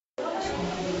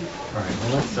All right,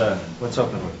 well, let's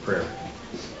open with prayer.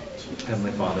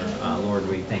 Heavenly Father, Lord,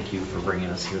 we thank you for bringing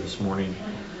us here this morning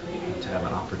to have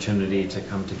an opportunity to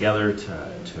come together,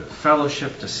 to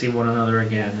fellowship, to see one another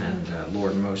again, and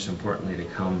Lord, most importantly, to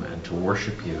come and to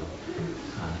worship you,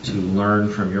 to learn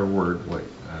from your word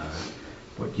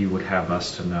what you would have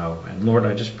us to know. And Lord,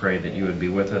 I just pray that you would be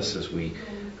with us as we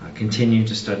continue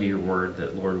to study your word,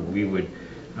 that, Lord, we would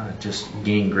just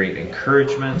gain great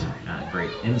encouragement,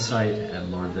 great insight,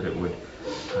 and Lord, that it would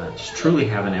just truly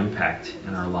have an impact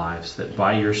in our lives, that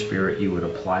by your Spirit you would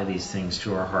apply these things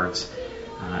to our hearts,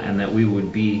 and that we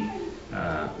would be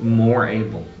more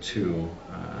able to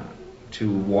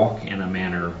walk in a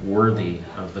manner worthy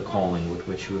of the calling with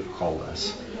which you have called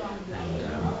us. And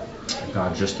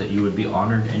God, just that you would be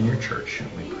honored in your church,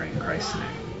 we pray in Christ's name.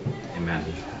 Amen.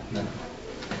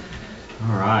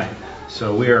 All right.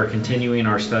 So we are continuing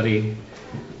our study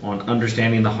on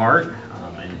understanding the heart.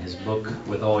 In his book,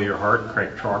 With All Your Heart,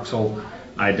 Craig Troxel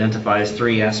identifies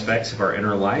three aspects of our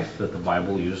inner life that the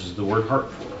Bible uses the word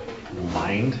heart for: the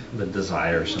mind, the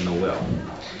desires, and the will.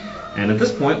 And at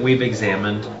this point, we've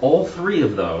examined all three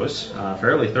of those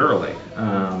fairly thoroughly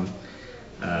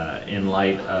in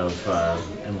light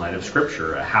of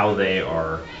Scripture, how they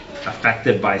are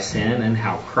affected by sin, and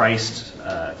how Christ's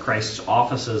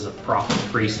offices of prophet,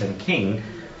 priest, and king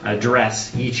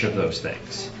address each of those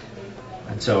things.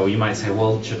 And so you might say,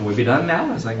 well, shouldn't we be done now?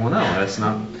 I was like, well, no, that's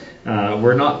not.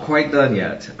 We're not quite done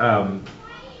yet. And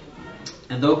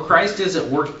though Christ is at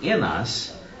work in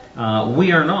us,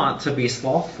 we are not to be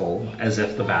slothful as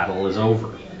if the battle is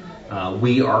over.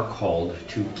 We are called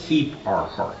to keep our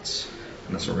hearts.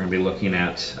 And that's what we're going to be looking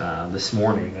at this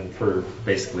morning, and for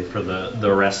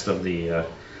the rest of the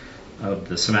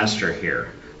semester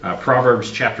here. Proverbs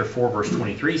chapter 4, verse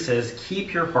 23 says,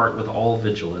 "Keep your heart with all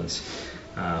vigilance,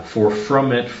 for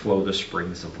from it flow the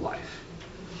springs of life."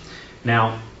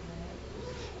 Now,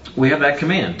 we have that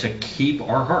command to keep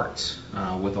our hearts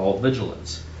with all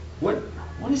vigilance. What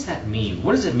does that mean?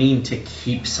 What does it mean to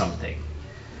keep something?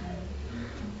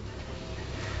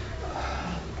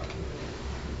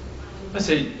 I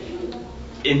say,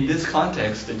 in this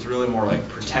context, it's really more like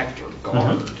protect or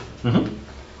guard. Mm-hmm. Mm-hmm.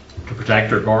 To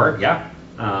protect or guard, yeah.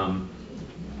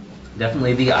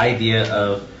 Definitely the idea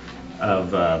of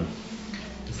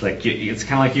it's like it's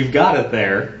kind of like you've got it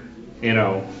there. You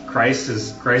know, Christ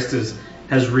has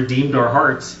redeemed our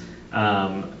hearts,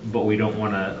 but we don't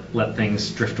want to let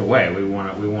things drift away. We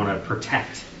want to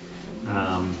protect.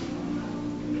 And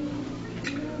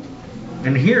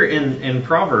here in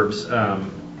Proverbs,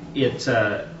 it's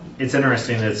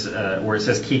interesting. It's where it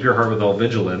says keep your heart with all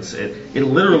vigilance. It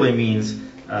literally means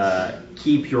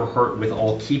keep your heart with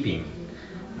all keeping.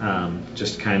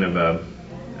 Just kind of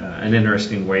an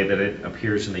interesting way that it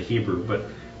appears in the Hebrew, but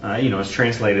it's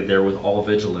translated there with all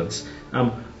vigilance.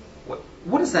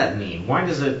 What does that mean? Why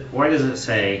does it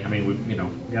say? I mean,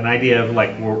 an idea of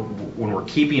like when we're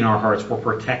keeping our hearts, we're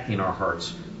protecting our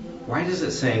hearts. Why does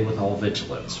it say with all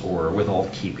vigilance or with all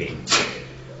keeping?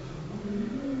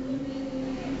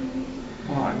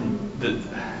 Well, I mean,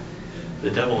 the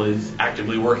devil is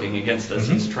actively working against us.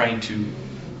 Mm-hmm. He's trying to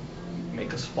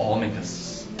make us fall, make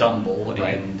us stumble,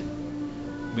 right.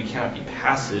 And we cannot be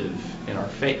passive in our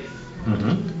faith.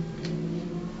 Mm-hmm.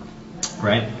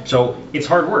 Right. So it's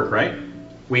hard work, right?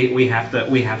 We have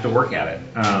to work at it.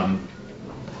 And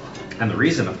the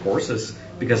reason, of course, is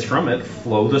because from it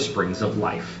flow the springs of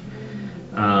life.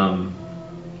 Now,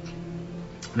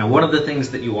 one of the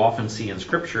things that you often see in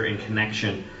Scripture in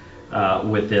connection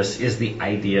with this is the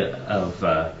idea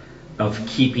of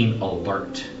keeping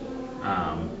alert.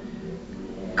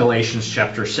 Galatians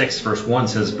chapter 6, verse 1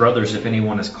 says, "Brothers, if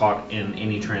anyone is caught in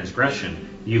any transgression,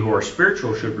 you who are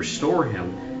spiritual should restore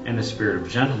him in a spirit of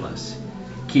gentleness.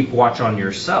 Keep watch on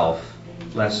yourself,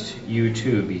 lest you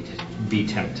too be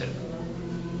tempted."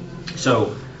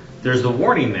 So there's the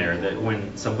warning there that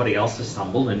when somebody else has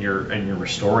stumbled and you're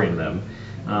restoring them,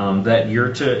 that you're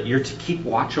to keep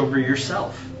watch over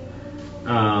yourself.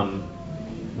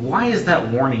 Why is that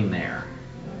warning there?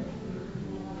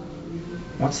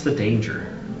 What's the danger?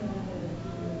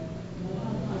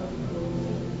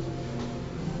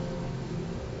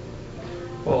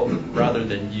 Well, rather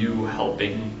than you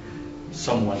helping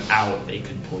someone out, they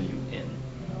could pull you in.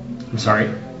 I'm sorry?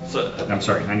 I'm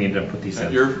sorry, I need to put these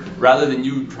in. Rather than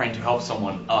you trying to help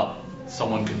someone up,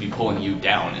 someone could be pulling you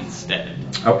down instead.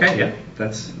 Okay, yeah,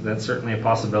 that's certainly a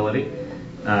possibility.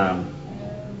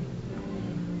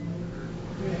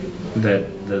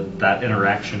 That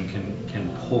interaction can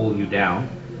pull you down.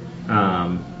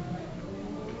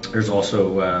 There's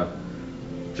also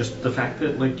just the fact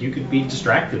that like you could be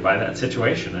distracted by that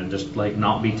situation and just like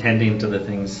not be tending to the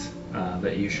things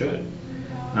that you should.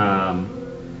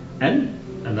 And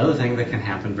another thing that can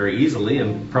happen very easily,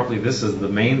 and probably this is the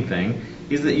main thing,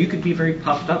 is that you could be very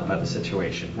puffed up by the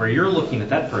situation, where you're looking at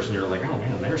that person, you're like, oh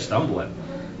man, they're stumbling.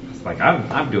 It's like,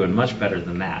 I'm doing much better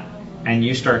than that. And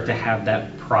you start to have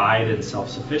that pride and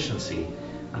self-sufficiency.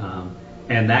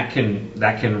 And that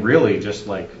can really just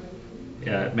like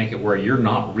make it where you're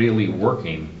not really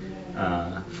working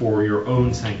for your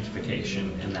own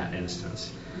sanctification in that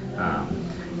instance.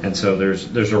 And so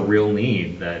there's a real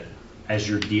need that as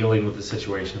you're dealing with the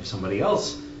situation of somebody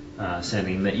else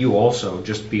sinning, that you also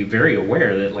just be very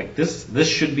aware that like this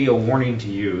should be a warning to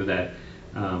you that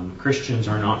Christians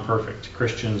are not perfect.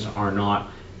 Christians are not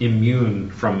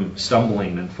immune from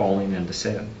stumbling and falling into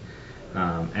sin.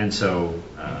 And so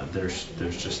there's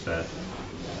just that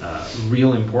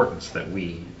real importance that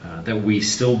we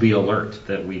still be alert,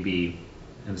 that we be,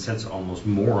 in a sense, almost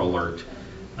more alert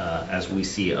as we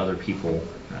see other people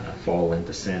fall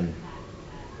into sin.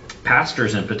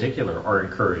 Pastors in particular are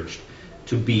encouraged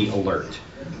to be alert.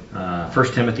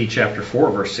 1 Timothy chapter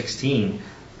 4, verse 16,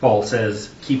 Paul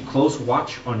says, "Keep close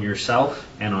watch on yourself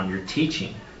and on your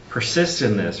teaching. Persist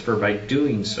in this, for by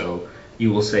doing so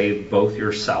you will save both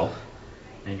yourself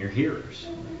and your hearers."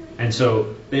 And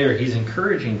so there he's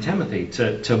encouraging Timothy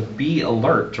to be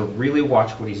alert, to really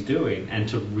watch what he's doing, and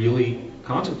to really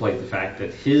contemplate the fact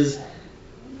that his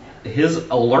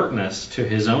alertness to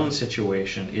his own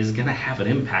situation is going to have an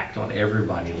impact on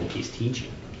everybody that he's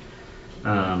teaching.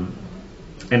 And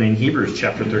in Hebrews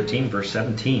chapter 13, verse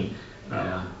 17,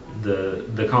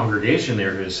 the congregation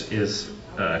there is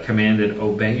commanded,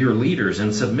 "Obey your leaders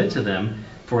and submit to them,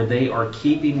 for they are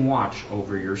keeping watch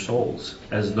over your souls,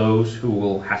 as those who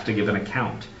will have to give an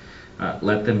account.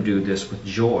 Let them do this with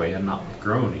joy and not with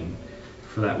groaning,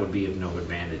 for that would be of no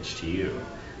advantage to you."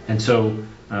 And so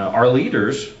our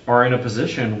leaders are in a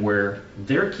position where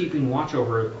they're keeping watch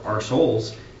over our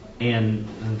souls, and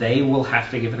they will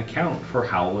have to give an account for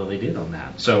how well they did on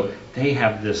that. So they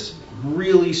have this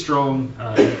really strong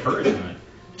encouragement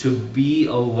to be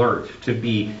alert, to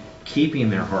be keeping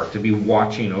their heart, to be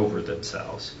watching over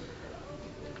themselves.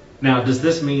 Now, does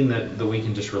this mean that we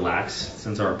can just relax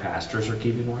since our pastors are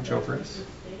keeping watch over us?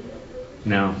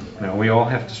 No, we all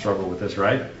have to struggle with this,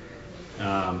 right?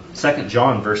 2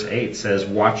 John verse 8 says,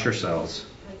 "Watch yourselves,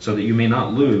 so that you may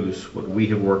not lose what we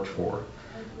have worked for,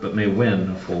 but may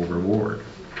win a full reward."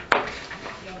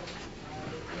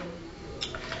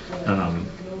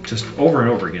 Just over and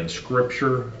over again,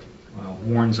 Scripture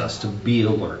warns us to be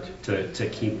alert, to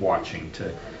keep watching,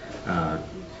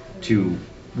 to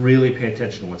really pay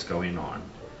attention to what's going on.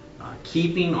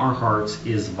 Keeping our hearts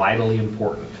is vitally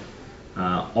important.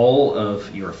 All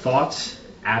of your thoughts,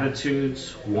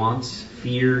 attitudes, wants,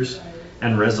 fears,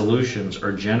 and resolutions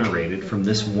are generated from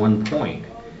this one point,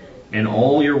 and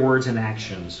all your words and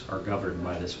actions are governed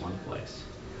by this one place.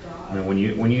 I mean,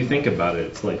 when you think about it,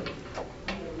 it's like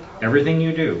everything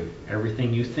you do,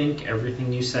 everything you think,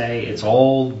 everything you say, it's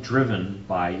all driven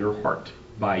by your heart,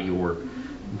 by your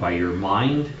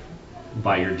mind,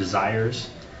 by your desires,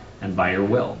 and by your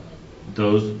will.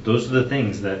 Those are the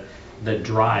things that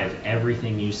drive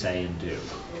everything you say and do.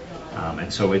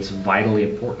 And so it's vitally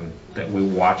important that we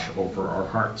watch over our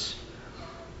hearts.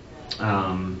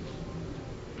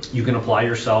 You can apply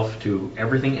yourself to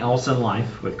everything else in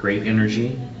life with great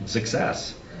energy and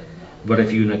success. But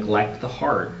if you neglect the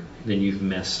heart, then you've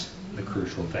missed the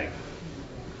crucial thing.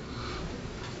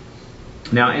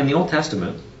 Now, in the Old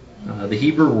Testament, the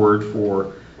Hebrew word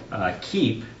for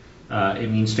keep, it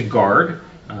means to guard,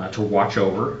 to watch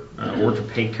over, or to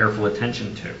pay careful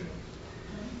attention to.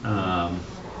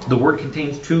 The word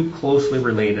contains two closely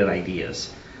related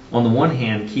ideas. On the one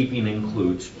hand, keeping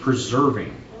includes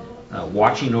preserving,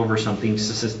 watching over something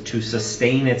to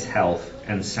sustain its health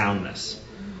and soundness.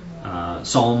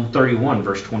 Psalm 31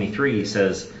 verse 23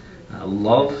 says,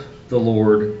 "Love the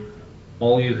Lord,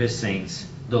 all you his saints.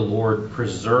 The Lord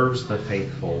preserves the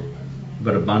faithful,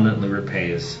 but abundantly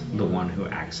repays the one who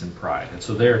acts in pride." And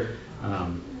so there,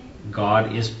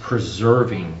 God is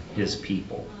preserving his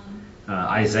people.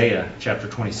 Isaiah chapter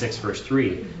 26 verse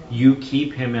 3, "You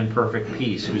keep him in perfect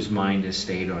peace whose mind is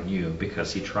stayed on you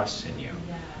because he trusts in you."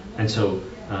 And so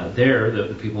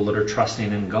the people that are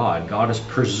trusting in God, God is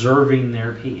preserving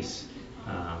their peace.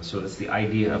 So it's the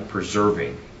idea of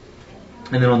preserving.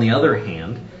 And then on the other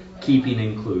hand, keeping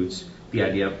includes the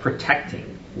idea of protecting,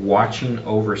 watching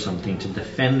over something to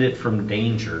defend it from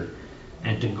danger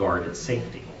and to guard its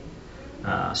safety.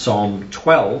 Psalm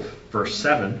 12 verse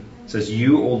 7 says,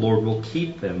 "You, O Lord, will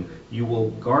keep them. You will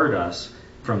guard us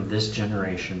from this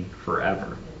generation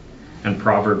forever." And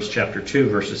Proverbs chapter 2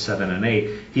 verses 7 and 8,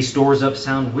 "He stores up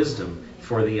sound wisdom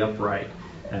for the upright.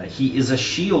 He is a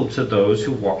shield to those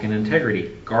who walk in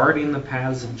integrity, guarding the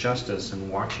paths of justice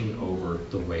and watching over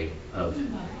the way of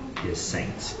his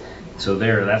saints. So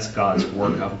that's God's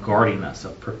work of guarding us,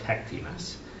 of protecting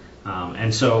us.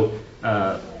 And so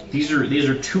these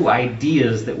are two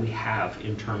ideas that we have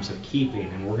in terms of keeping,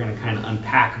 and we're going to kind of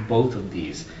unpack both of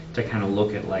these to kind of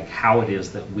look at like how it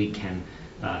is that we can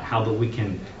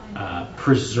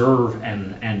preserve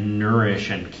and nourish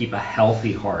and keep a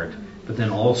healthy heart, but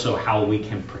then also how we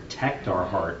can protect our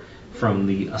heart from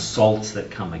the assaults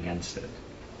that come against it.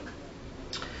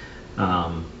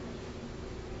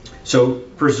 So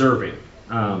preserving.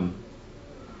 When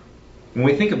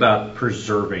we think about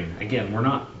preserving, again, we're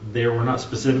not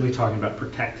specifically talking about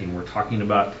protecting. We're talking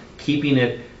about keeping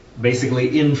it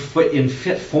basically in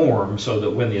fit form so that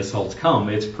when the assaults come,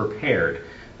 it's prepared.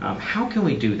 How can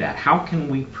we do that? How can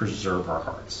we preserve our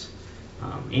hearts?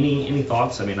 Any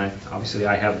thoughts? I mean, I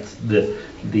have the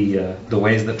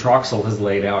ways that Troxel has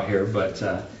laid out here, but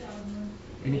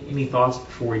any thoughts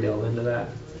before we delve into that?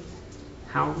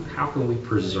 How can we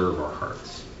preserve our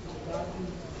hearts?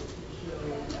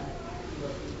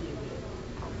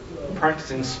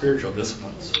 Practicing spiritual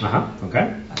disciplines.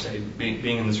 Okay. I say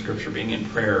being in the Scripture, being in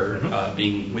prayer,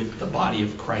 being with the body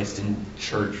of Christ in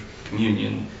church,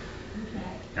 communion.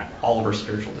 Yeah. All of our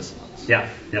spiritual disciplines. Yeah.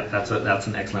 That's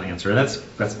an excellent answer.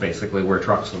 That's basically where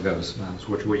Troxel goes. That's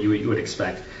what you would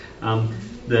expect.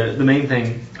 The main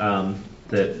thing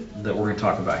that we're going to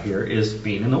talk about here is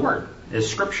being in the Word, is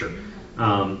Scripture,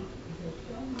 and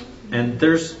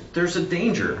there's a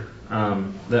danger.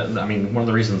 One of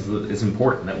the reasons that it's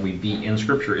important that we be in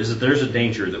Scripture is that there's a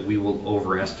danger that we will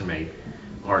overestimate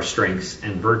our strengths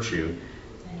and virtue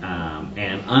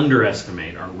and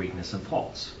underestimate our weakness and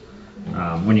faults.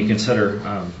 When you consider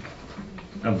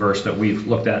a verse that we've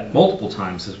looked at multiple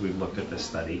times as we've looked at this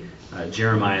study,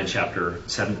 Jeremiah chapter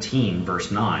 17,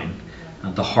 verse 9,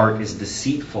 the heart is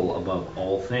deceitful above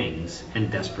all things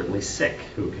and desperately sick.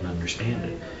 Who can understand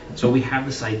it? So we have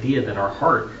this idea that our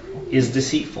heart is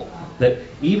deceitful, that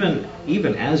even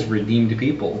as redeemed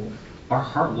people, our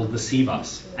heart will deceive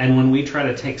us. And when we try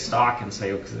to take stock and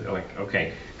say,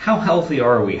 okay, how healthy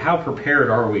are we? How prepared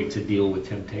are we to deal with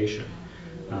temptation?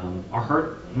 Our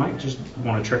heart might just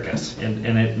want to trick us, and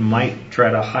it might try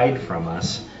to hide from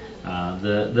us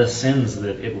the sins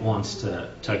that it wants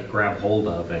to grab hold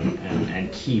of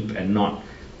and keep and not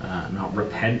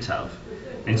repent of.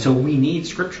 And so we need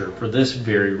Scripture for this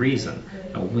very reason.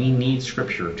 We need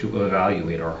Scripture to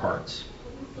evaluate our hearts.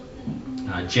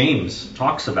 James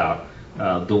talks about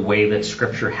the way that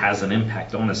Scripture has an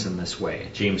impact on us in this way.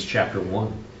 James chapter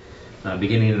 1,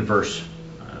 beginning in verse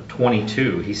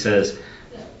 22, he says,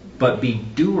 "But be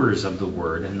doers of the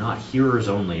word and not hearers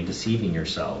only, deceiving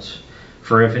yourselves.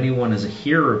 For if anyone is a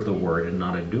hearer of the word and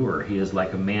not a doer, he is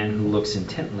like a man who looks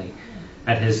intently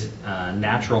at his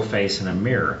natural face in a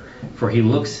mirror. For he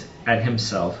looks at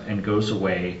himself and goes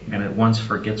away and at once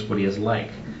forgets what he is like.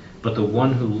 But the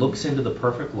one who looks into the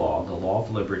perfect law, the law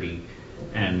of liberty,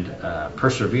 and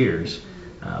perseveres,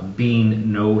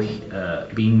 being no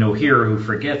hearer who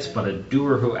forgets, but a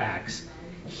doer who acts,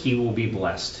 he will be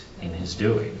blessed in his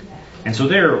doing." And so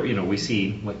there, we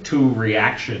see like two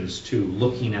reactions to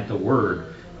looking at the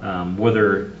Word,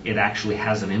 whether it actually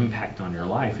has an impact on your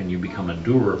life and you become a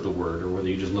doer of the Word, or whether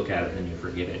you just look at it and you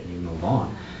forget it and you move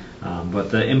on.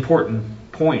 But the important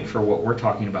point for what we're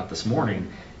talking about this morning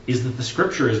is that the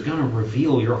Scripture is going to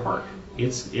reveal your heart.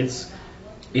 It's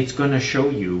going to show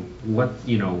you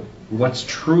what's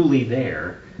truly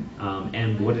there,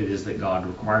 and what it is that God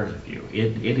requires of you.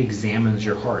 It examines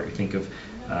your heart. You think of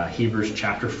Hebrews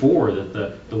chapter 4,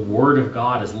 that the Word of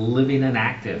God is living and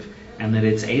active, and that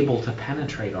it's able to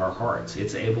penetrate our hearts.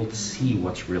 It's able to see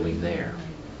what's really there.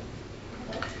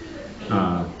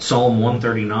 Psalm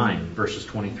 139, verses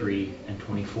 23 and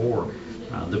 24,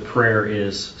 the prayer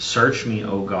is, "Search me,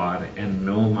 O God, and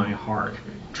know my heart.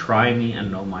 Try me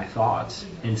and know my thoughts,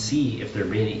 and see if there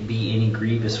be any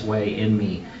grievous way in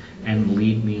me, and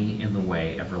lead me in the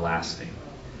way everlasting."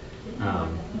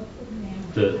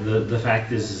 The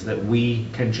fact is that we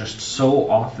can just so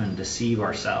often deceive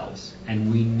ourselves,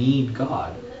 and we need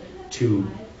God to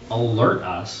alert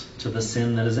us to the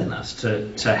sin that is in us,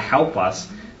 to help us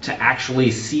to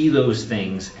actually see those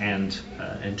things and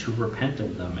to repent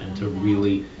of them, and to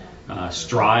really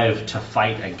strive to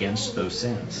fight against those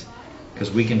sins,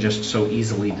 because we can just so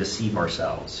easily deceive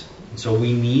ourselves. So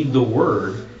we need the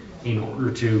Word in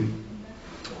order to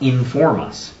inform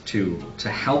us, to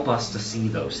help us to see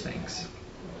those things.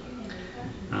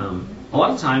 A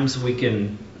lot of times we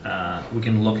can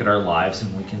look at our lives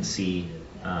and we can see,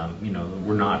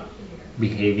 we're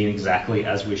behaving exactly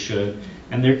as we should.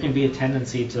 And there can be a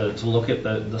tendency to look at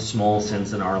the small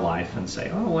sins in our life and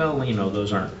say, oh, well,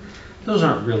 those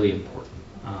aren't really important.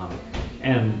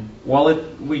 And while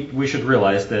we should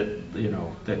realize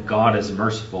that God is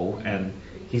merciful and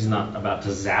He's not about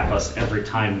to zap us every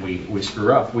time we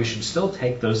screw up, we should still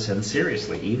take those sins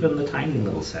seriously, even the tiny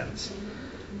little sins.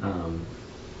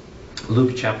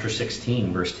 Luke chapter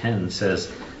 16, verse 10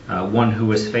 says, one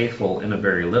who is faithful in a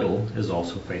very little is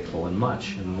also faithful in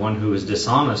much, and one who is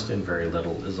dishonest in very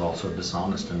little is also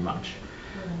dishonest in much.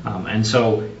 And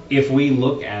so if we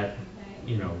look at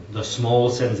the small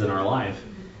sins in our life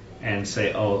and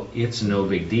say, oh, it's no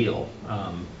big deal,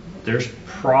 there's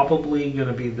probably going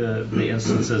to be the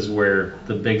instances where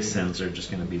the big sins are just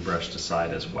going to be brushed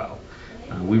aside as well.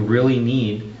 We really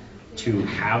need to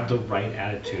have the right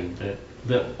attitude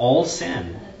that all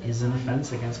sin is an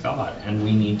offense against God, and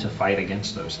we need to fight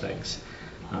against those things.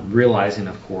 Realizing,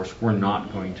 of course, we're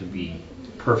not going to be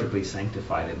perfectly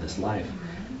sanctified in this life,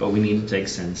 but we need to take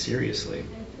sin seriously.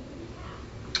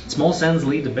 Small sins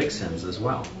lead to big sins as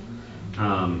well.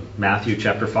 Matthew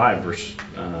chapter 5,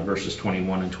 verses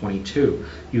 21 and 22.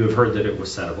 You have heard that it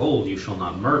was said of old, you shall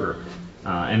not murder,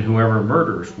 and whoever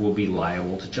murders will be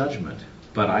liable to judgment.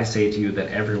 But I say to you that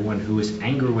everyone who is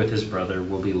angry with his brother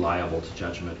will be liable to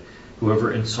judgment.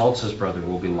 Whoever insults his brother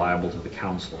will be liable to the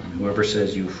council, and whoever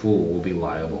says you fool will be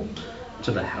liable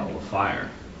to the hell of fire.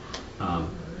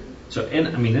 So in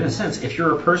a sense, if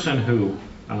you're a person who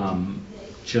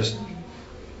just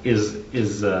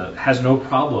has no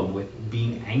problem with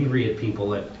being angry at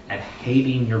people, at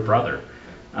hating your brother,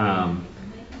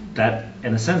 that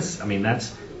in a sense,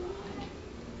 that's,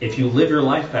 if you live your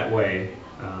life that way,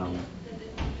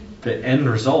 the end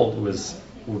result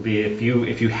would be if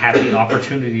you had the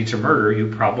opportunity to murder, you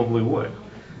probably would.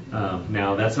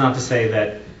 Now that's not to say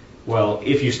that, well,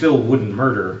 if you still wouldn't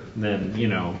murder, then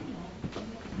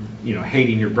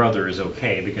hating your brother is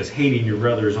okay, because hating your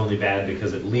brother is only bad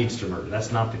because it leads to murder.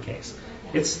 That's not the case.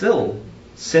 It's still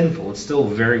sinful. It's still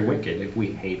very wicked if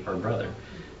we hate our brother,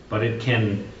 but it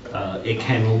can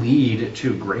lead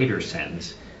to greater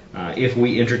sins if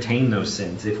we entertain those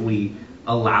sins, if we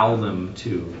allow them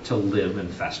to live and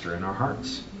fester in our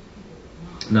hearts.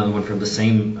 Another one from the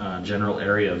same general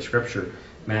area of Scripture,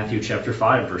 Matthew chapter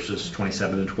 5, verses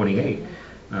 27 and 28.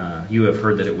 You have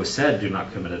heard that it was said, do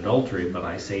not commit adultery, but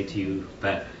I say to you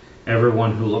that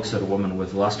everyone who looks at a woman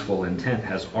with lustful intent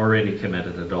has already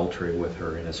committed adultery with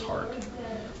her in his heart.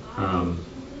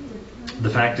 The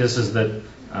fact is that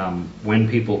when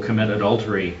people commit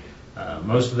adultery,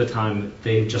 most of the time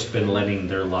they've just been letting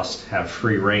their lust have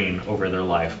free reign over their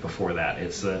life before that.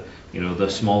 It's the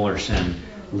smaller sin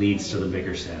leads to the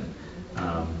bigger sin.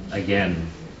 Again,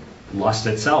 lust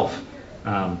itself,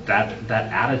 that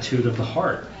attitude of the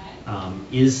heart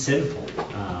is sinful.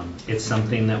 It's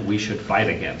something that we should fight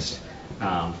against,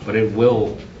 but it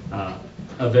will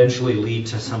eventually lead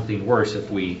to something worse if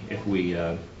we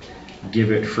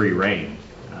give it free reign.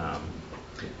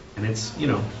 And it's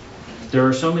there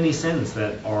are so many sins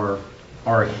that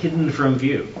are hidden from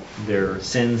view. There are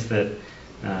sins that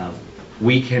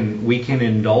we can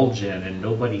indulge in and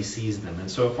nobody sees them. And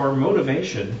so if our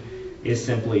motivation is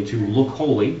simply to look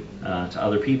holy to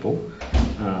other people,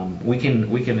 we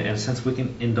can in a sense we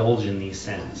can indulge in these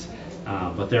sins.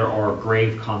 But there are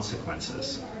grave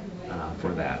consequences for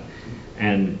that.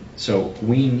 And so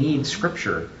we need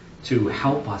Scripture to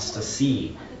help us to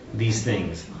see these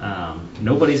things.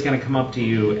 Nobody's going to come up to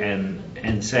you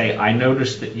and say, I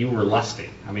noticed that you were lusting.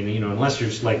 Unless you're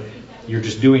just you're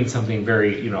just doing something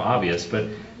very obvious. But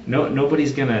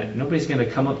nobody's gonna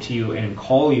come up to you and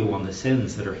call you on the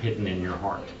sins that are hidden in your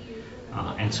heart.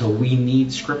 And so we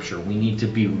need Scripture. We need to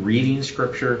be reading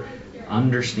Scripture,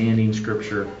 understanding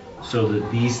Scripture, so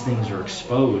that these things are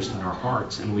exposed in our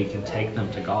hearts and we can take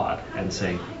them to God and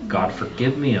say, God,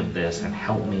 forgive me of this and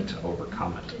help me to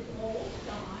overcome it.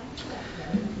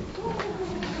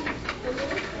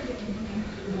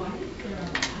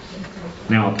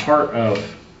 Now, a part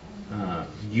of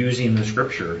using the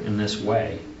Scripture in this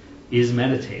way is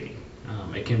meditating.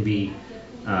 It can be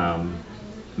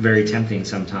very tempting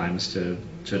sometimes to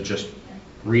just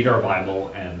read our Bible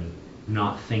and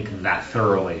not think that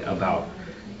thoroughly about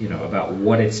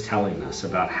what it's telling us,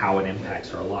 about how it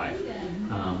impacts our life.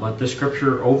 But the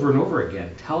Scripture over and over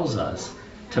again tells us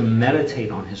to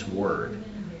meditate on His Word.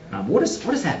 What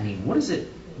does that mean? What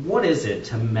is it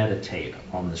to meditate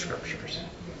on the Scriptures?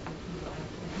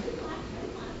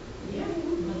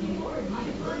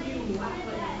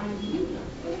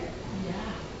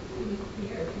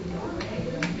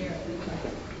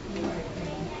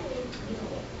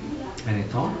 Any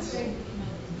thoughts?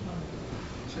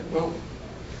 Well,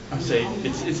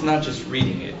 it's not just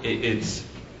reading it.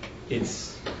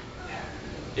 It's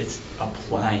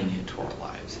applying it to our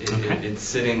lives. It's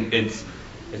sitting. It's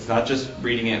not just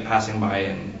reading it, passing by,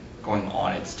 and going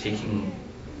on. It's taking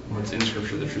what's in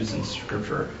Scripture, the truths in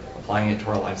Scripture, applying it to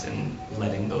our lives, and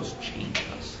letting those change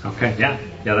us. Okay, yeah.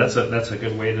 That's a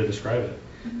good way to describe it.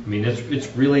 I mean,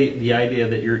 it's really the idea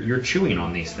that you're chewing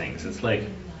on these things. It's like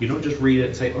you don't just read it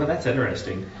and say, "Oh, that's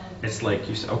interesting." It's like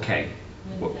you say, "Okay,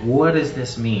 what does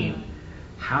this mean?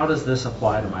 How does this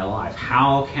apply to my life?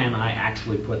 How can I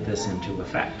actually put this into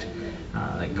effect?"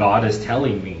 That God is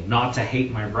telling me not to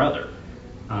hate my brother.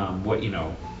 Am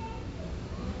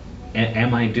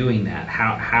I doing that?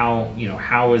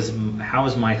 How is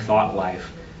my thought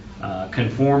life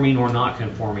conforming or not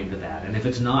conforming to that? And if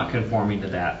it's not conforming to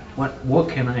that, what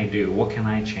can I do? What can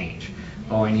I change?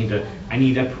 Oh, I need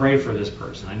to pray for this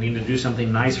person. I need to do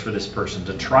something nice for this person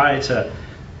to try to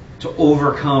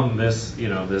overcome this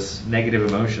this negative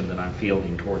emotion that I'm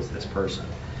feeling towards this person.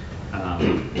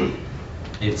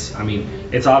 It's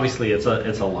obviously it's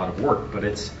a lot of work, but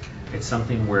it's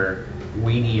something where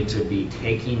we need to be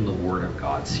taking the Word of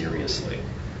God seriously.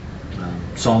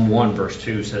 Psalm 1 verse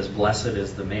 2 says, "Blessed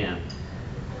is the man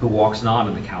who walks not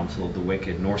in the counsel of the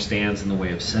wicked, nor stands in the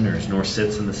way of sinners, nor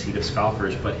sits in the seat of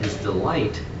scoffers, but his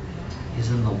delight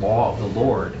is in the law of the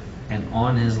Lord, and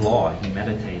on his law he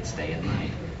meditates day and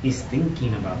night." He's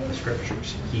thinking about the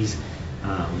Scriptures. He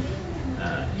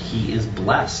is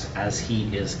blessed as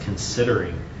he is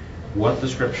considering what the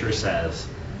Scripture says,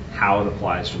 how it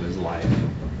applies to his life.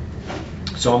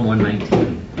 Psalm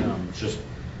 119, just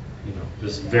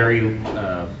this very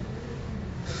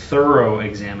thorough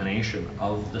examination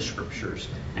of the Scriptures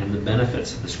and the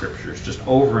benefits of the Scriptures, just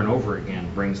over and over again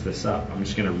brings this up. I'm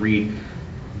just going to read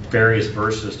various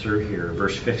verses through here.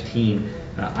 Verse 15,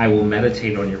 "I will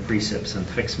meditate on your precepts and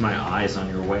fix my eyes on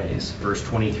your ways." Verse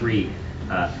 23,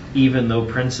 "Even though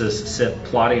princes sit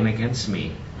plotting against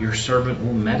me, your servant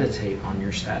will meditate on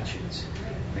your statutes."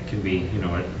 That can be,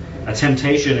 a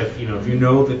temptation if you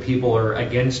know that people are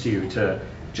against you to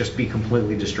just be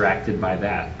completely distracted by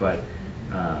that. But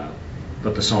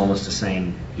the psalmist is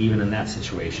saying, even in that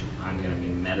situation, I'm going to be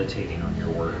meditating on your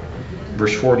word.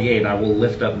 Verse 48, "I will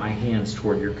lift up my hands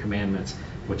toward your commandments,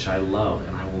 which I love,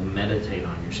 and I will meditate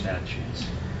on your statutes."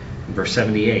 Verse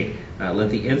 78, "Let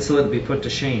the insolent be put to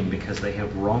shame, because they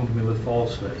have wronged me with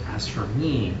falsehood. As for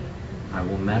me, I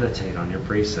will meditate on your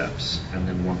precepts." And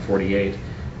then 148,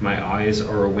 "My eyes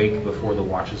are awake before the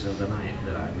watches of the night,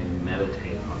 that I may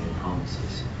meditate on your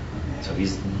promises." So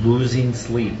he's losing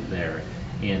sleep there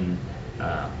in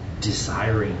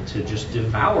desiring to just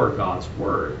devour God's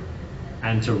word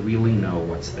and to really know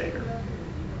what's there.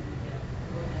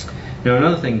 Now,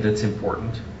 another thing that's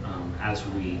important as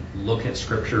we look at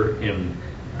Scripture and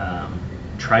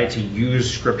try to use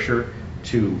Scripture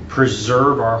to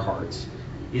preserve our hearts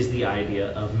is the idea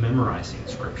of memorizing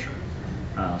Scripture.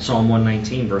 Psalm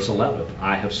 119, verse 11,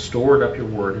 "I have stored up your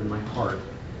word in my heart,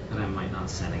 that I might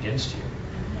not sin against you."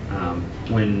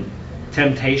 When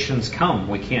temptations come,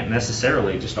 we can't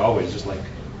necessarily just always just like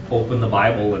open the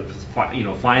Bible and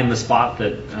find the spot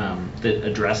that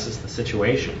addresses the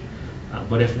situation.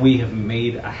 But if we have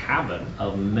made a habit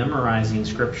of memorizing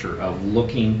Scripture, of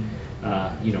looking,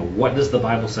 what does the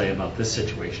Bible say about this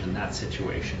situation, that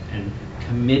situation, and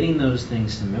committing those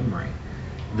things to memory,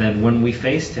 then when we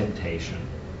face temptation,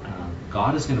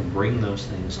 God is going to bring those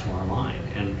things to our mind.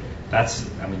 And that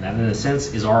in a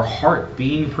sense is our heart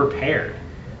being prepared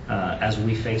as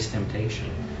we face temptation.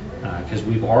 Because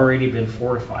we've already been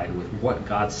fortified with what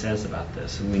God says about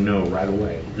this. And we know right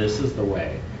away, this is the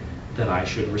way that I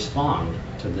should respond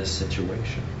to this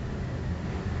situation.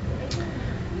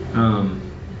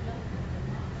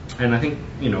 And I think,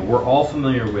 we're all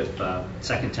familiar with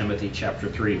 2 Timothy chapter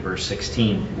 3, verse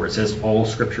 16, where it says, "All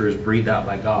Scripture is breathed out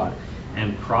by God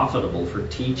and profitable for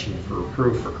teaching, for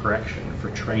reproof, for correction, for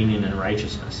training in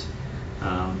righteousness."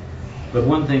 But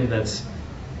one thing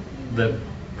that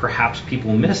perhaps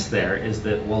people miss there is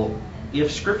that,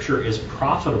 if Scripture is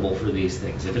profitable for these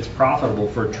things, if it's profitable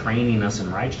for training us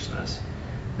in righteousness,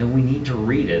 then we need to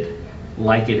read it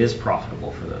like it is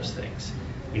profitable for those things.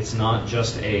 It's not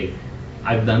just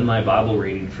I've done my Bible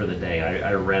reading for the day.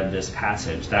 I read this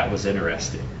passage. That was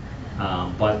interesting.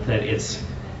 But that it's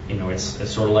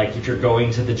sort of like if you're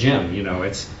going to the gym. You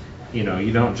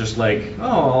don't just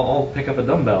I'll pick up a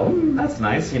dumbbell. That's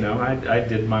nice. I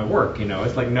did my work.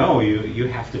 It's like, no, you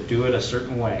have to do it a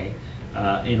certain way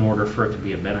in order for it to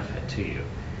be a benefit to you.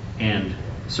 And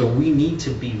so we need to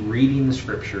be reading the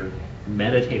Scripture,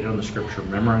 meditating on the Scripture,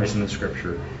 memorizing the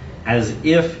Scripture, as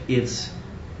if it's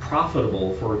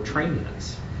profitable for training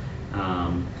us.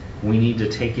 we need to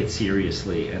take it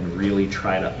seriously and really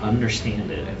try to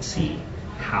understand it and see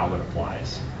how it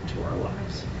applies to our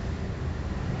lives.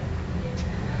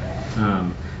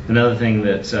 Another thing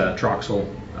that Troxel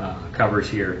covers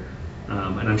here,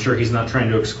 and I'm sure he's not trying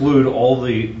to exclude all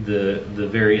the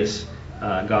various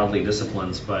godly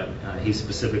disciplines, but he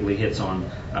specifically hits on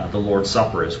the Lord's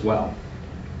Supper as well.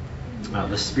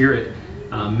 The Spirit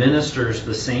ministers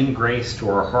the same grace to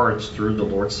our hearts through the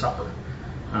Lord's Supper.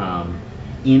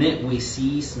 In it we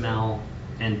see, smell,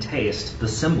 and taste the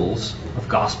symbols of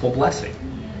gospel blessing.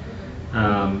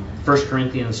 1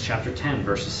 Corinthians chapter 10,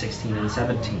 verses 16 and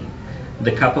 17.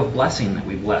 The cup of blessing that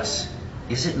we bless,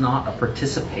 is it not a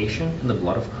participation in the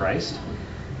blood of Christ?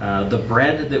 The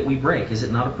bread that we break, is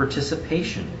it not a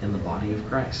participation in the body of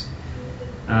Christ?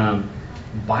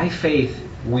 By faith,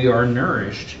 we are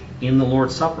nourished in the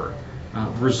Lord's Supper,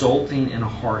 resulting in a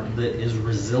heart that is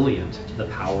resilient to the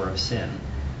power of sin.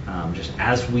 Just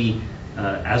as we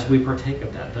partake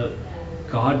of that,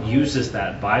 God uses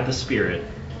that by the Spirit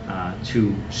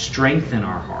to strengthen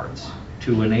our hearts,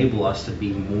 to enable us to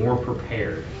be more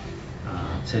prepared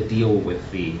to deal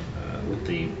with the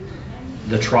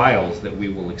trials that we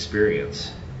will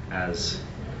experience as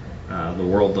the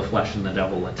world, the flesh, and the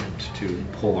devil attempt to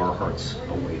pull our hearts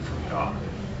away from God.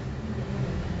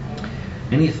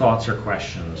 Any thoughts or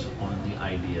questions on the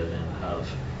idea then of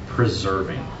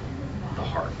preserving the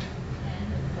heart?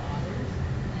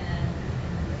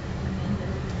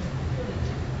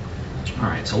 All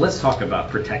right, so let's talk about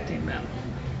protecting them.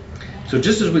 So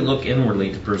just as we look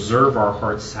inwardly to preserve our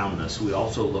heart's soundness, we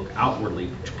also look outwardly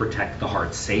to protect the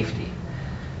heart's safety.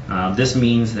 This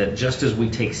means that just as we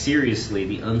take seriously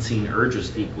the unseen urges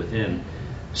deep within,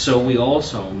 so we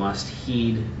also must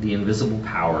heed the invisible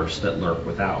powers that lurk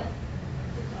without.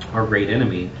 Our great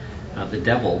enemy, the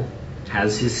devil,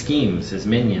 has his schemes, his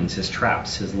minions, his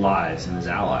traps, his lies, and his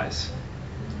allies.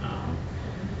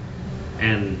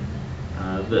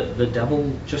 The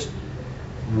devil just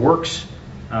works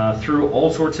through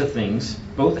all sorts of things,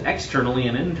 both externally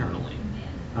and internally.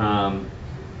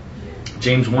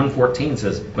 James 1:14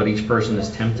 says, "But each person is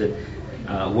tempted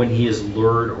when he is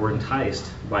lured or enticed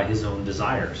by his own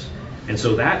desires." And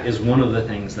so that is one of the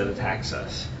things that attacks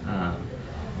us.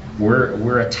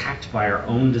 We're attacked by our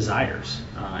own desires,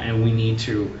 and we need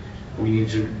to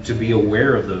be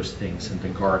aware of those things and to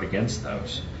guard against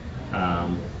those.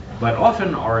 But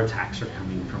often our attacks are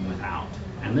coming from without,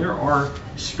 and there are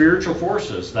spiritual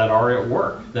forces that are at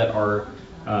work that are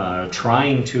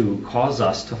trying to cause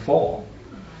us to fall.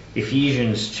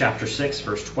 Ephesians chapter 6,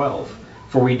 verse 12.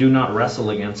 "For we do not wrestle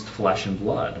against flesh and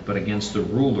blood, but against the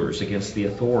rulers, against the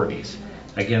authorities,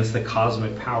 against the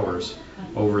cosmic powers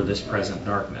over this present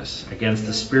darkness, against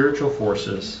the spiritual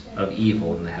forces of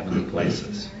evil in the heavenly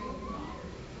places."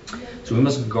 So we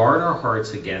must guard our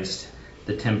hearts against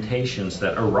the temptations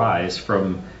that arise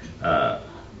from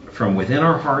within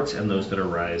our hearts and those that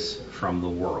arise from the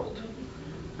world.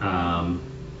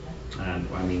 And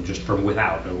I mean just from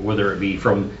without, whether it be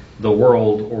from the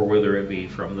world or whether it be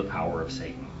from the power of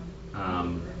Satan.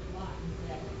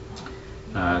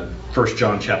 1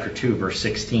 John chapter 2, verse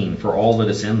 16, "For all that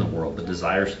is in the world, the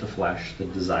desires of the flesh, the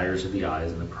desires of the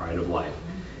eyes, and the pride of life,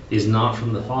 is not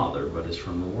from the Father, but is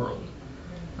from the world."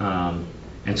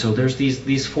 And so there's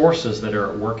these forces that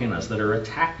are at work in us, that are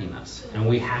attacking us. And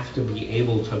we have to be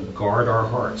able to guard our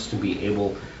hearts, to be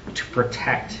able to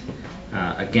protect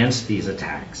against these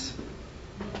attacks.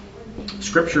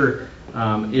 Scripture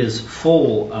is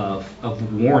full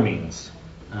of warnings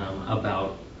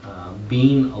about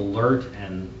being alert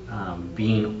and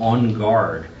being on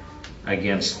guard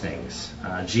against things.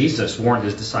 Jesus warned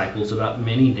his disciples about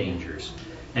many dangers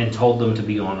and told them to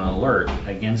be on alert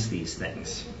against these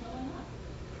things.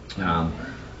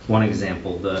 One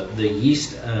example, the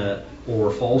yeast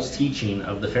or false teaching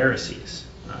of the Pharisees.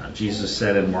 Jesus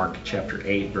said in Mark chapter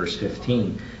 8, verse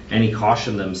 15, and he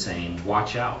cautioned them, saying,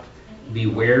 "Watch out,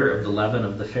 beware of the leaven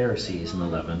of the Pharisees and the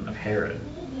leaven of Herod."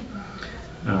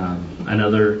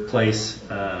 Another place,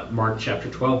 Mark chapter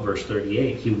 12, verse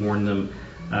 38, he warned them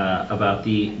about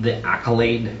the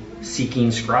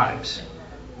accolade-seeking scribes.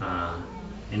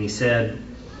 And he said,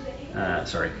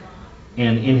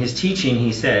 and in his teaching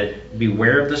he said,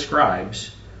 "Beware of the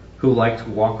scribes who like to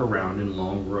walk around in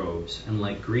long robes and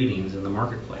like greetings in the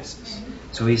marketplaces."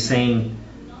 So he's saying,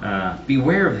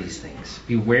 beware of these things.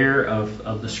 Beware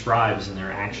of the scribes and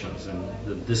their actions.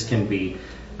 And this can be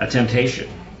a temptation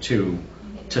to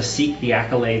seek the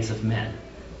accolades of men.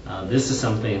 This is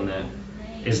something that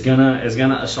is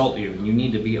gonna assault you, and you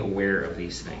need to be aware of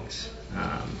these things.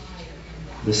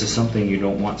 This is something you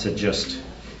don't want to just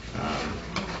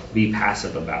be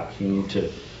passive about. You need to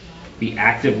be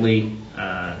actively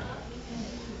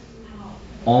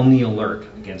on the alert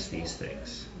against these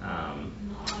things.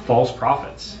 False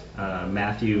prophets.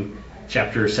 Matthew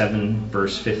chapter 7,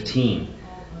 verse 15.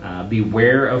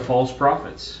 Beware of false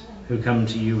prophets who come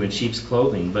to you in sheep's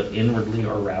clothing, but inwardly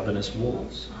are ravenous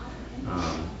wolves.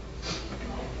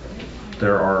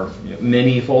 There are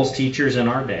many false teachers in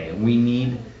our day, and we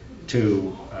need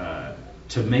to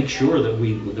make sure that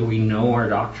we know our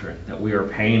doctrine, that we are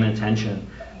paying attention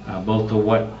both to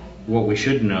what we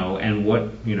should know and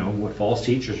what false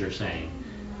teachers are saying.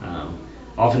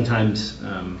 Oftentimes,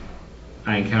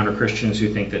 I encounter Christians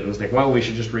who think that it was like, well, we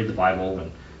should just read the Bible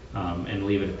and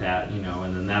leave it at that,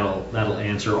 and then that'll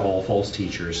answer all false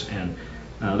teachers. And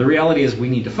the reality is, we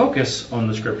need to focus on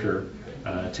the Scripture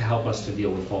to help us to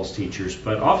deal with false teachers.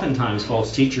 But oftentimes,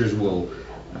 false teachers will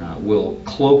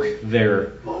cloak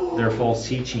their false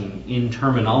teaching in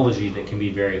terminology that can be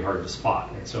very hard to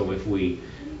spot. And so, if we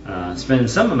spend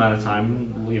some amount of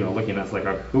time, looking at like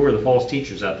who are the false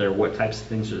teachers out there, what types of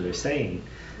things are they saying,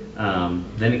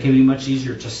 then it can be much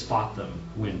easier to spot them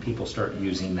when people start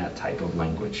using that type of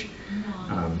language.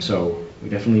 So we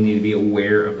definitely need to be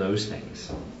aware of those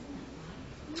things.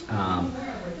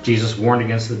 Jesus warned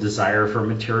against the desire for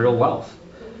material wealth.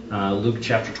 Luke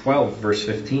chapter 12, verse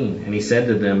 15, and he said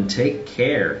to them, "Take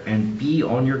care and be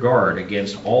on your guard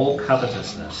against all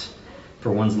covetousness,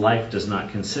 for one's life does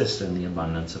not consist in the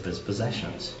abundance of his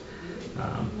possessions."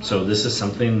 So this is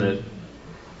something that,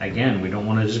 again, we don't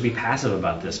want to just be passive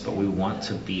about this, but we want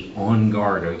to be on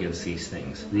guard against these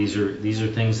things. These are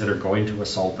things that are going to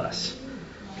assault us.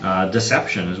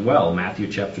 Deception as well. Matthew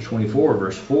chapter 24,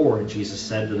 verse 4, and Jesus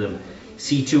said to them,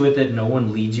 "See to it that no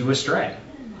one leads you astray."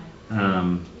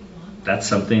 That's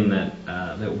something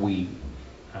that we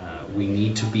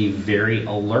need to be very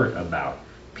alert about.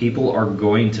 People are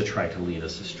going to try to lead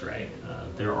us astray.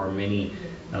 There are many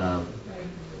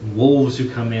wolves who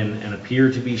come in and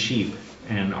appear to be sheep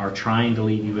and are trying to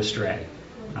lead you astray.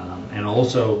 And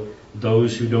also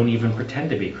those who don't even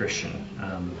pretend to be Christian.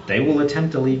 They will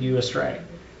attempt to lead you astray.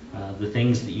 The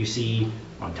things that you see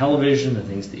on television, the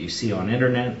things that you see on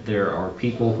internet, there are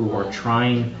people who are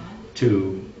trying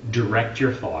to direct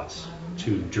your thoughts,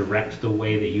 to direct the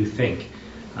way that you think,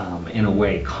 in a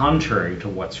way contrary to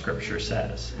what Scripture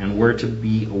says. And we're to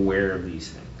be aware of these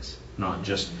things, not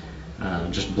just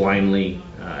blindly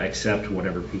accept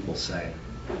whatever people say.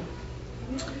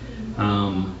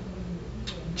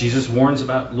 Jesus warns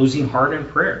about losing heart in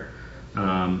prayer.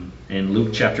 In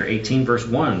Luke chapter 18, verse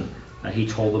 1, he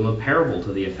told them a parable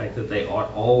to the effect that they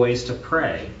ought always to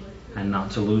pray and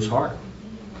not to lose heart.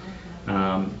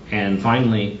 And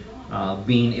finally,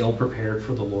 being ill-prepared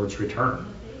for the Lord's return.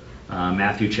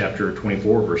 Matthew chapter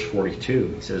 24, verse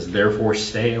 42, he says, "Therefore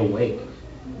stay awake,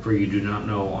 for you do not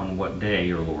know on what day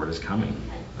your Lord is coming."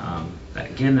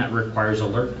 Again, that requires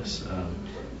alertness.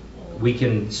 We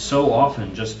can so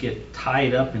often just get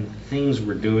tied up in things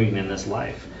we're doing in this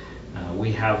life.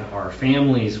 We have our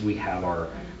families, we have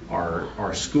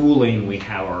our schooling, we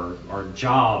have our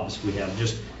jobs, we have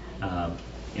just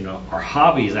our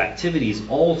hobbies, activities,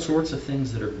 all sorts of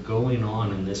things that are going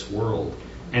on in this world.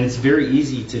 And it's very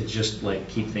easy to just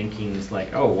keep thinking, it's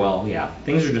like, oh, well, yeah,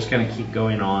 things are just going to keep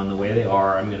going on the way they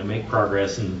are. I'm going to make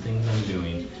progress in the things I'm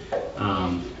doing.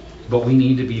 But we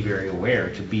need to be very aware,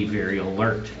 to be very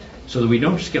alert, so that we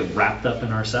don't just get wrapped up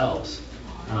in ourselves.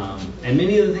 And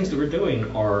many of the things that we're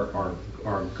doing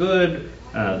are good.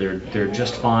 They're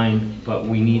just fine, but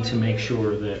we need to make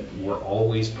sure that we're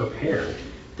always prepared,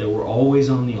 that we're always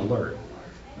on the alert,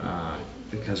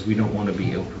 because we don't want to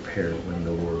be ill-prepared when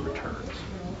the Lord returns.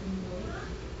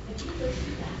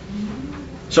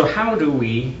 So how do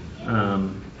we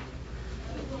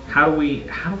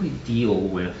deal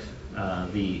with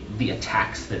the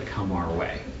attacks that come our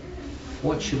way?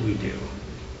 What should we do?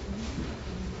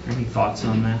 Any thoughts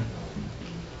on that?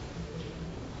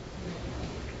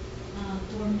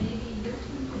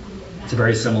 It's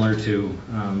very similar to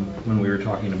when we were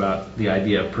talking about the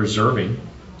idea of preserving,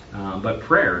 but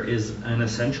prayer is an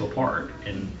essential part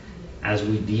as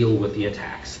we deal with the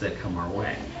attacks that come our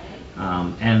way.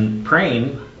 And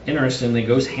praying, interestingly,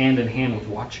 goes hand in hand with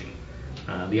watching.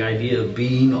 The idea of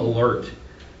being alert,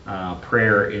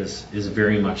 prayer is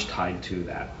very much tied to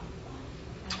that.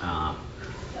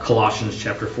 Colossians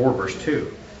chapter 4, verse 2.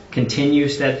 "Continue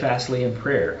steadfastly in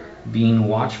prayer, being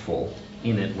watchful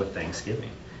in it with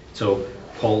thanksgiving." So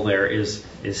Paul there is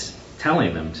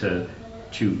telling them to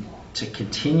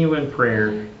continue in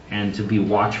prayer and to be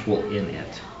watchful in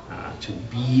it, to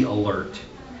be alert.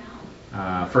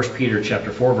 1 Peter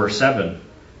chapter 4, verse 7.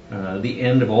 "The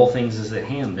end of all things is at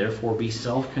hand. Therefore be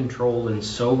self-controlled and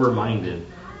sober-minded.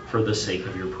 for the sake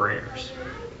of your prayers.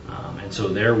 And so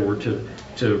there we're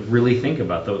to really think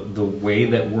about the way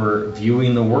that we're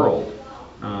viewing the world,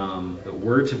 that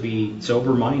we're to be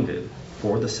sober-minded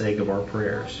for the sake of our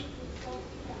prayers.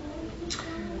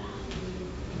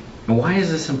 And why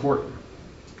is this important?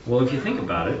 Well, if you think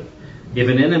about it, if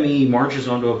an enemy marches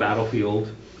onto a battlefield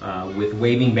with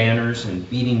waving banners and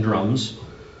beating drums,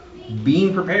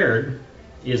 being prepared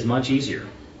is much easier.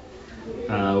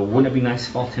 Wouldn't it be nice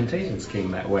if all temptations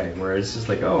came that way, where it's just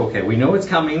like, oh, okay, we know it's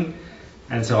coming,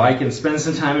 and so I can spend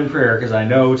some time in prayer because I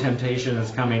know temptation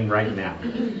is coming right now,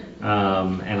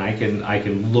 and I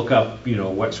can look up,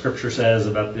 what Scripture says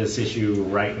about this issue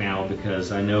right now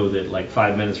because I know that like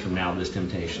 5 minutes from now this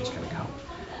temptation is going to come.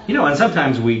 And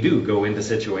sometimes we do go into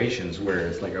situations where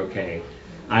it's like, okay,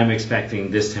 I'm expecting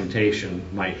this temptation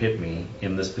might hit me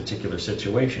in this particular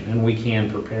situation, and we can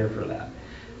prepare for that.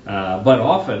 But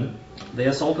often they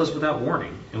assault us without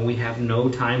warning, and we have no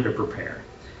time to prepare.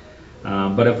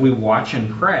 But if we watch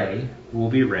and pray, we'll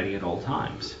be ready at all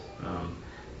times.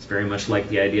 It's very much like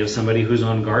the idea of somebody who's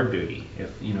on guard duty.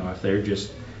 If they're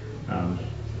just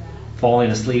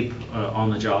falling asleep on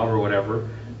the job or whatever,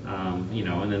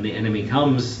 and then the enemy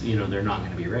comes, they're not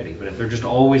going to be ready. But if they're just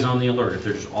always on the alert, if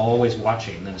they're just always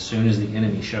watching, then as soon as the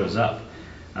enemy shows up,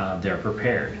 they're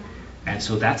prepared. And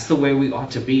so that's the way we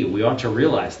ought to be. We ought to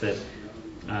realize that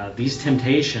these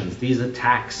temptations, these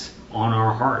attacks on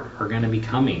our heart are going to be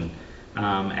coming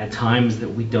at times that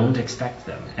we don't expect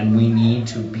them. And we need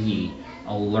to be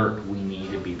alert. We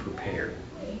need to be prepared.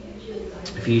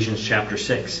 Ephesians chapter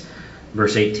 6,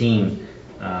 verse 18,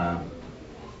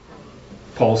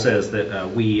 Paul says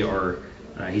that we are,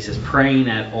 he says, praying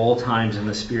at all times in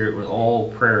the Spirit with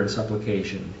all prayer and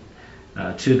supplication.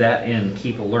 To that end,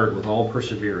 keep alert with all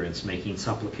perseverance, making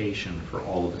supplication for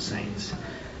all of the saints.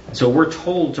 So we're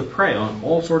told to pray on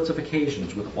all sorts of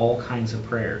occasions with all kinds of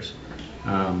prayers.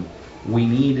 We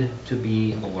need to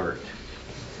be alert.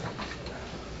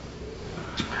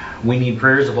 We need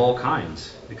prayers of all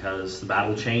kinds because the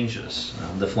battle changes.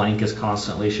 The flank is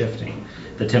constantly shifting.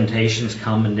 The temptations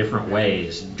come in different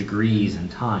ways, degrees, and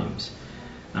times.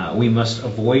 We must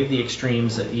avoid the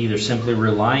extremes of either simply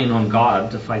relying on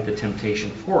God to fight the temptation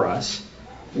for us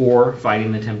or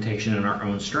fighting the temptation in our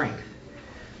own strength.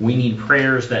 We need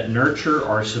prayers that nurture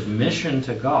our submission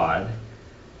to God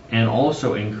and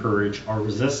also encourage our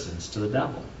resistance to the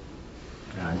devil.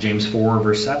 James 4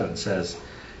 verse 7 says,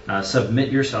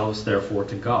 submit yourselves therefore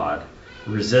to God,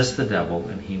 resist the devil,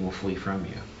 and he will flee from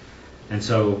you. And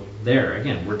so there,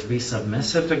 again, we're to be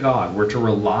submissive to God. We're to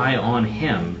rely on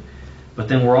him. But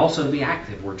then we're also to be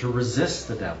active. We're to resist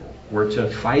the devil. We're to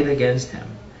fight against him.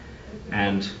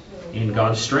 And in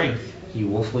God's strength, he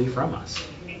will flee from us.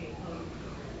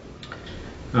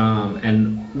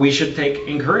 And we should take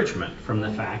encouragement from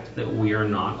the fact that we are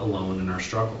not alone in our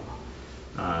struggle.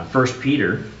 1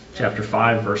 Peter chapter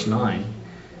 5, verse 9,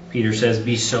 Peter says,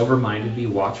 be sober-minded, be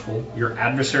watchful. Your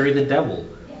adversary, the devil,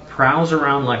 prowls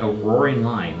around like a roaring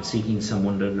lion seeking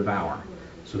someone to devour.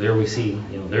 So there we see,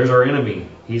 there's our enemy.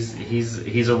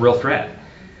 He's a real threat.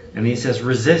 And he says,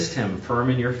 resist him, firm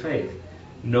in your faith,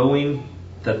 knowing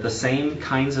that the same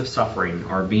kinds of suffering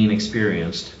are being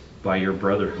experienced by your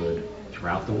brotherhood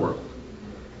throughout the world.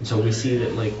 And so we see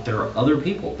that there are other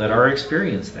people that are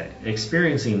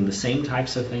experiencing the same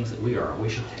types of things that we are. We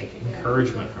should take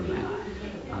encouragement from that.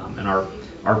 And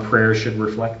our prayers should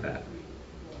reflect that.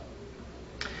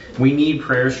 We need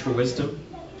prayers for wisdom,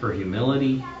 for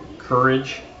humility,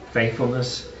 courage,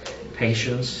 faithfulness,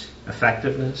 patience,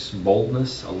 effectiveness,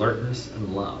 boldness, alertness,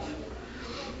 and love.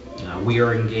 We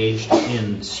are engaged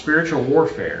in spiritual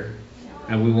warfare,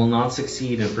 and we will not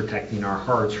succeed in protecting our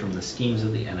hearts from the schemes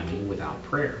of the enemy without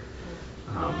prayer.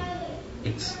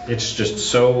 It's just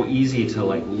so easy to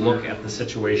look at the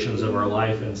situations of our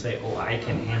life and say, oh, I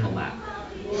can handle that.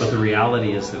 But the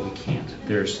reality is that we can't.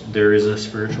 There is a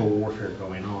spiritual warfare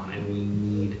going on, and we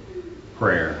need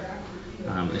prayer.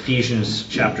 Ephesians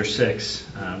chapter 6,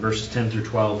 verses 10 through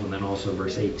 12, and then also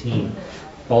verse 18.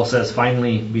 Paul says,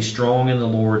 finally, be strong in the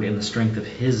Lord in the strength of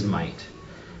his might.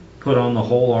 Put on the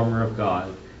whole armor of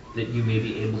God, that you may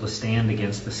be able to stand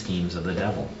against the schemes of the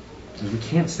devil. Because we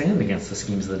can't stand against the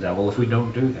schemes of the devil if we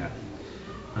don't do that.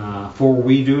 For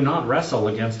we do not wrestle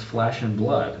against flesh and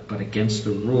blood, but against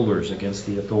the rulers, against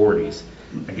the authorities,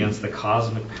 against the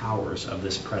cosmic powers of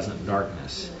this present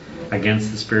darkness,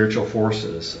 against the spiritual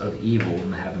forces of evil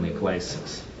in the heavenly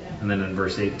places. And then in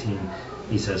verse 18,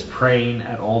 he says, praying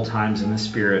at all times in the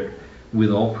Spirit with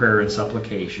all prayer and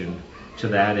supplication. To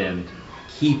that end,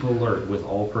 keep alert with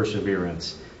all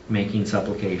perseverance, making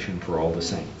supplication for all the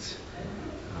saints.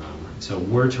 So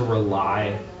we're to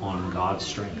rely on God's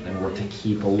strength, and we're to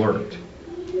keep alert.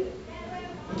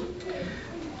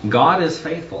 God is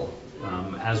faithful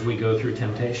as we go through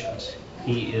temptations.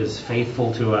 He is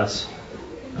faithful to us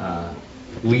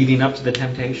leading up to the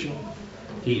temptation.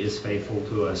 He is faithful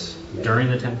to us during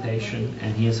the temptation,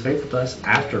 and He is faithful to us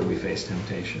after we face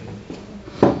temptation.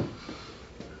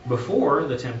 Before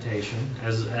the temptation,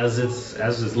 as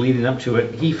it's leading up to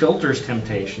it, He filters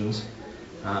temptations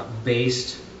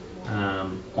based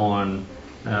on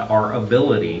our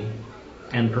ability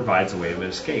and provides a way of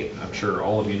escape. I'm sure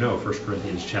all of you know 1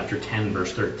 Corinthians chapter 10,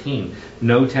 verse 13.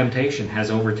 No temptation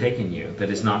has overtaken you that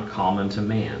is not common to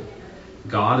man.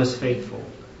 God is faithful.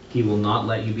 He will not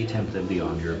let you be tempted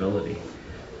beyond your ability.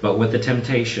 But with the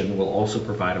temptation will also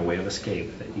provide a way of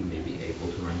escape that you may be able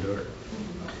to endure.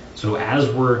 So as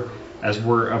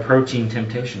we're approaching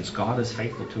temptations, God is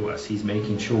faithful to us. He's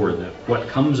making sure that what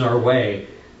comes our way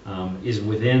is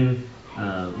within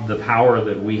the power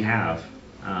that we have,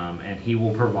 and He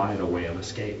will provide a way of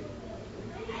escape.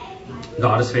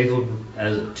 God is faithful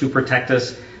to protect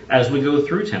us as we go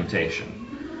through temptation.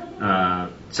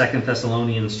 2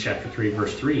 Thessalonians chapter 3,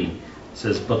 verse 3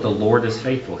 says, "But the Lord is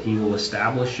faithful. He will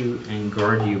establish you and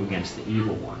guard you against the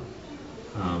evil one."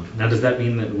 Now, does that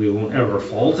mean that we won't ever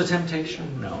fall to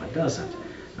temptation? No, it doesn't.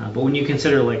 But when you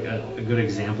consider, like a good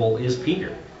example is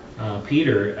Peter.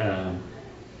 Peter,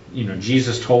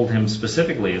 Jesus told him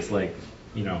specifically, it's like,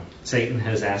 Satan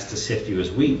has asked to sift you as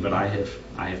wheat, but I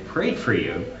have prayed for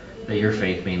you that your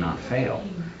faith may not fail.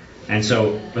 And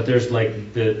so, but there's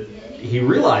he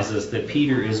realizes that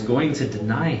Peter is going to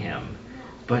deny him,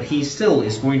 but he still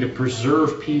is going to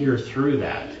preserve Peter through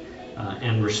that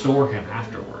and restore him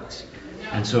afterwards.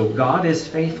 And so God is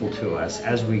faithful to us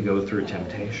as we go through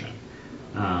temptation.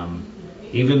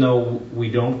 Even though we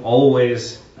don't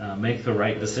always make the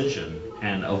right decision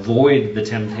and avoid the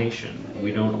temptation,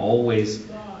 we don't always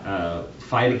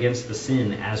fight against the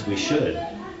sin as we should,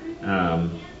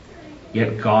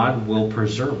 yet God will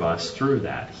preserve us through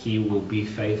that. He will be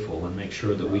faithful and make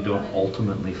sure that we don't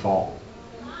ultimately fall.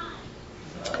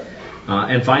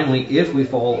 And finally, if we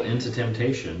fall into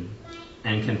temptation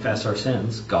and confess our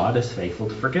sins, God is faithful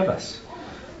to forgive us.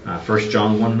 1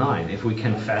 John 1:9, "If we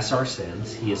confess our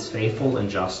sins, He is faithful and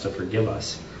just to forgive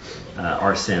us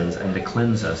our sins and to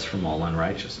cleanse us from all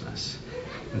unrighteousness."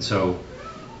 And so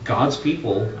God's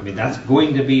people, that's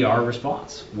going to be our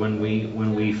response when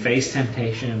we face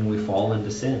temptation and we fall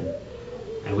into sin.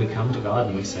 And we come to God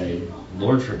and we say,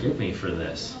 "Lord, forgive me for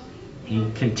this." He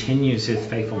continues His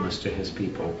faithfulness to His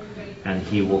people, and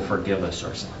He will forgive us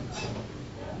our sins.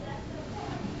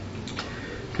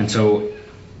 And so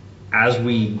as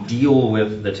we deal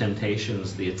with the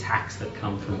temptations, the attacks that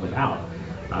come from without,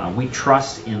 we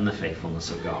trust in the faithfulness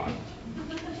of God.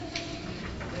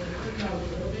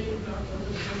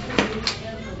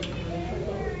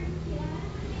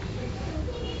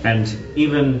 And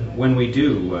even when we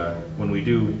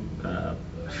do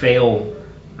fail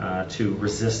to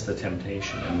resist the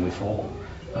temptation and we fall,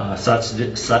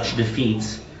 such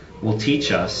defeats will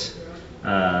teach us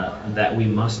that we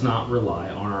must not rely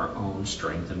on our own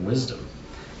strength and wisdom,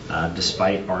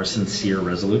 despite our sincere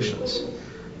resolutions.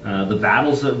 The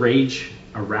battles that rage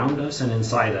around us and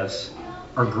inside us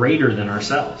are greater than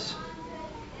ourselves.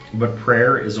 But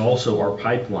prayer is also our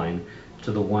pipeline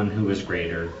to the one who is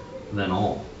greater than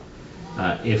all.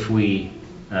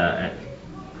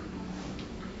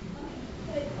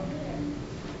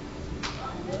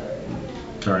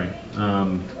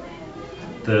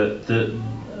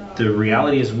 The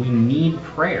reality is we need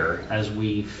prayer as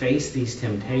we face these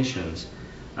temptations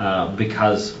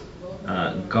because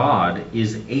God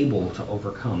is able to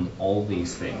overcome all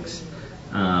these things.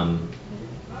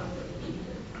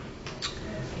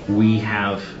 We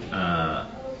have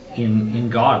in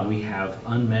God we have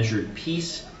unmeasured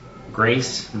peace,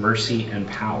 grace, mercy, and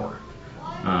power.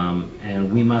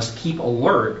 And we must keep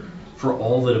alert for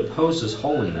all that opposes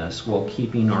holiness while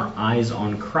keeping our eyes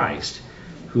on Christ,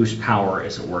 whose power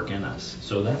is at work in us.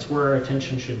 So that's where our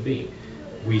attention should be.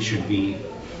 We should be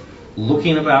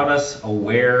looking about us,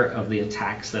 aware of the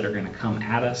attacks that are going to come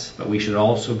at us, but we should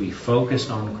also be focused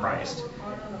on Christ,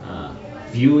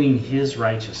 viewing His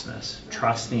righteousness,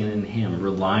 trusting in Him,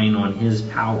 relying on His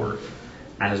power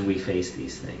as we face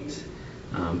these things.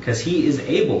 Because He is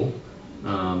able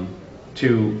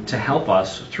to help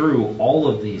us through all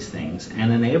of these things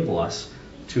and enable us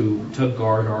to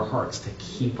guard our hearts, to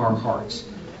keep our hearts,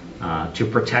 to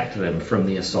protect them from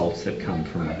the assaults that come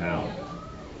from without.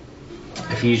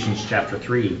 Ephesians chapter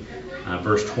 3,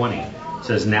 verse 20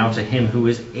 says, "Now to Him who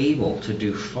is able to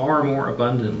do far more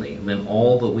abundantly than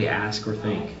all that we ask or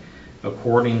think,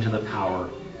 according to the power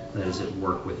that is at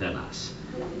work within us.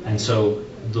 And so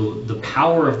the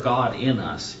power of God in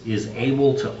us is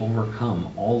able to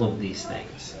overcome all of these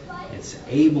things. It's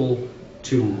able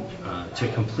to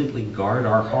completely guard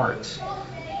our hearts.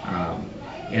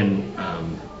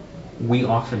 We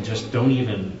often just don't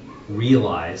even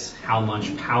realize how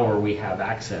much power we have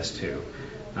access to.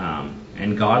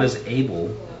 And God is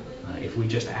able, if we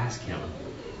just ask Him,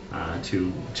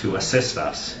 to assist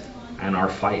us in our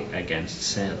fight against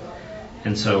sin.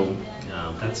 And so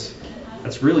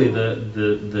that's really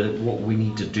the what we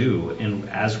need to do, and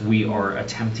as we are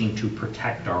attempting to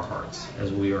protect our hearts,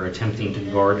 as we are attempting to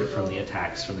guard it from the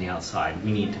attacks from the outside,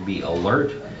 we need to be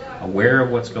alert, aware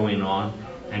of what's going on,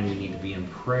 and we need to be in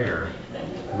prayer,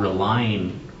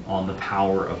 relying on the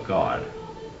power of God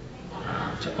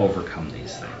to overcome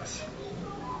these things.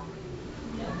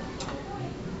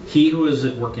 He who is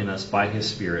at work in us by His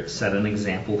Spirit set an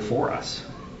example for us.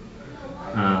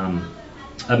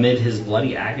 Amid His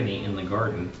bloody agony in the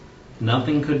garden,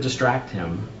 nothing could distract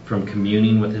Him from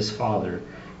communing with His Father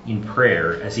in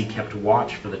prayer as He kept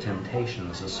watch for the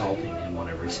temptations assaulting Him on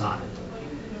every side.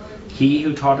 He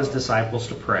who taught His disciples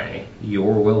to pray,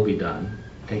 "Your will be done,"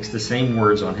 takes the same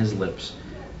words on His lips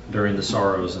during the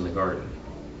sorrows in the garden.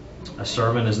 A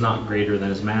servant is not greater than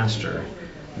his master.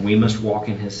 We must walk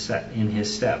in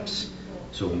his steps,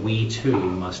 so we too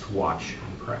must watch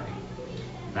and pray.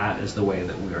 That is the way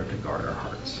that we are to guard our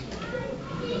hearts.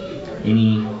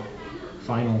 Any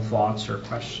final thoughts or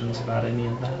questions about any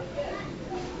of that?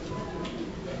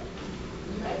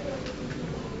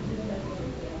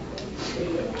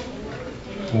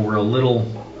 Well, we're a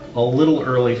little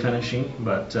early finishing,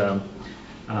 but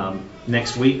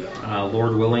next week,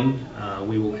 Lord willing,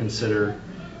 we will consider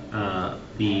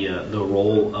the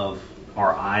role of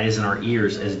our eyes and our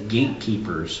ears as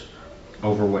gatekeepers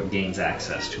over what gains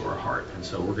access to our heart. And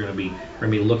so we're going to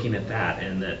be looking at that,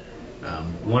 and that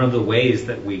one of the ways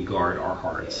that we guard our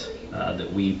hearts,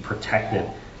 that we protect it,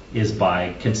 is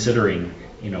by considering,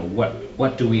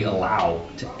 what do we allow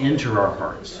to enter our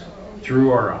hearts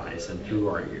through our eyes and through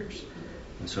our ears.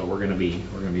 And so we're going to be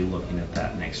looking at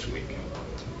that next week.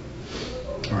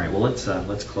 All right. Well,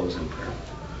 let's close in prayer.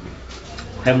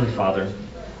 Heavenly Father,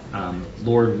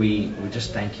 Lord, we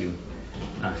just thank You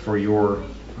for Your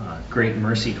great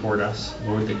mercy toward us,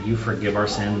 Lord, that You forgive our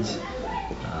sins.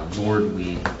 Lord,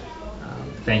 we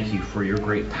thank You for Your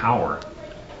great power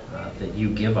that You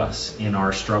give us in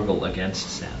our struggle against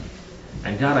sin.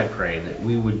 And God, I pray that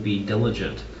we would be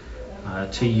diligent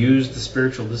to use the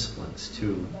spiritual disciplines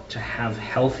to have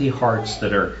healthy hearts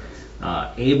that are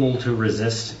able to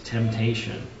resist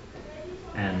temptation.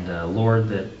 And Lord,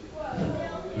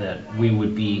 that we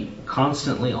would be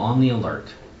constantly on the alert,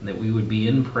 that we would be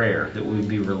in prayer, that we would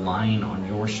be relying on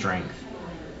Your strength.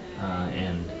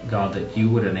 And God, that You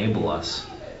would enable us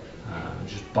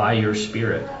just by Your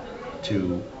Spirit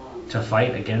to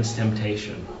fight against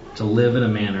temptation, to live in a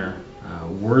manner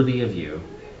worthy of You.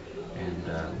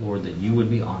 And Lord, that You would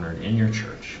be honored in Your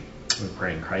church. We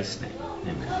pray in Christ's name.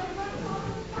 Amen.